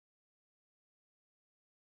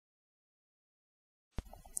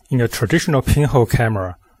In a traditional pinhole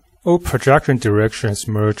camera, all projection directions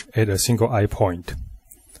merge at a single eye point.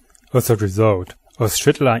 As a result, a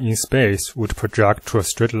straight line in space would project to a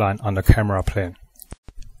straight line on the camera plane.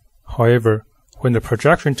 However, when the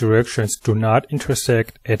projection directions do not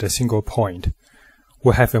intersect at a single point,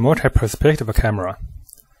 we have a multi-perspective camera.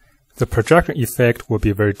 The projection effect will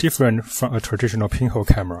be very different from a traditional pinhole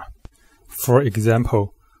camera. For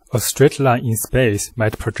example, a straight line in space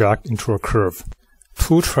might project into a curve.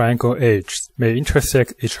 Two triangle edges may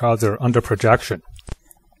intersect each other under projection,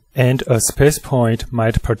 and a space point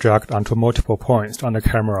might project onto multiple points on the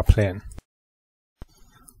camera plane.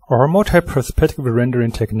 Our multi-perspective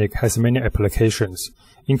rendering technique has many applications,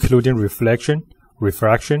 including reflection,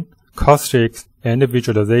 refraction, caustics, and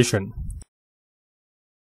visualization.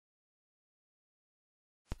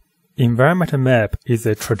 Environment map is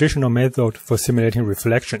a traditional method for simulating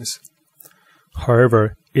reflections.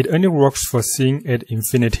 However, it only works for seeing at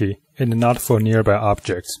infinity and not for nearby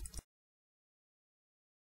objects.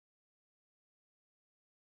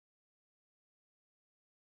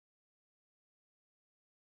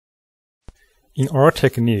 In our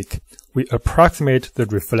technique, we approximate the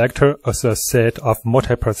reflector as a set of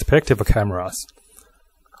multi-perspective cameras.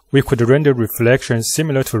 We could render reflections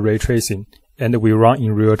similar to ray tracing, and we run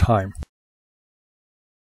in real time.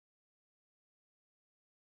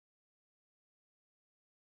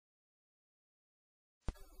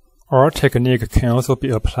 Our technique can also be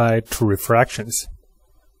applied to refractions.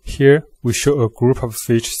 Here, we show a group of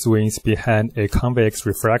fish swings behind a convex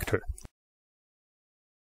refractor.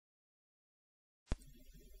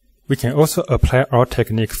 We can also apply our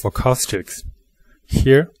technique for caustics.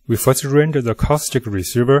 Here, we first render the caustic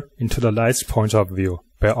receiver into the light's point of view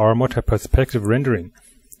by our multi-perspective rendering.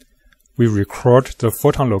 We record the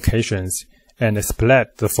photon locations and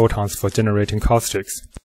split the photons for generating caustics.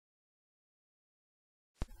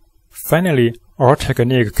 Finally, our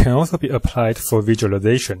technique can also be applied for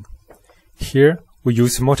visualization. Here, we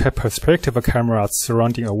use multi-perspective cameras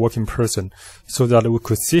surrounding a working person so that we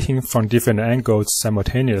could see him from different angles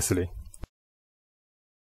simultaneously.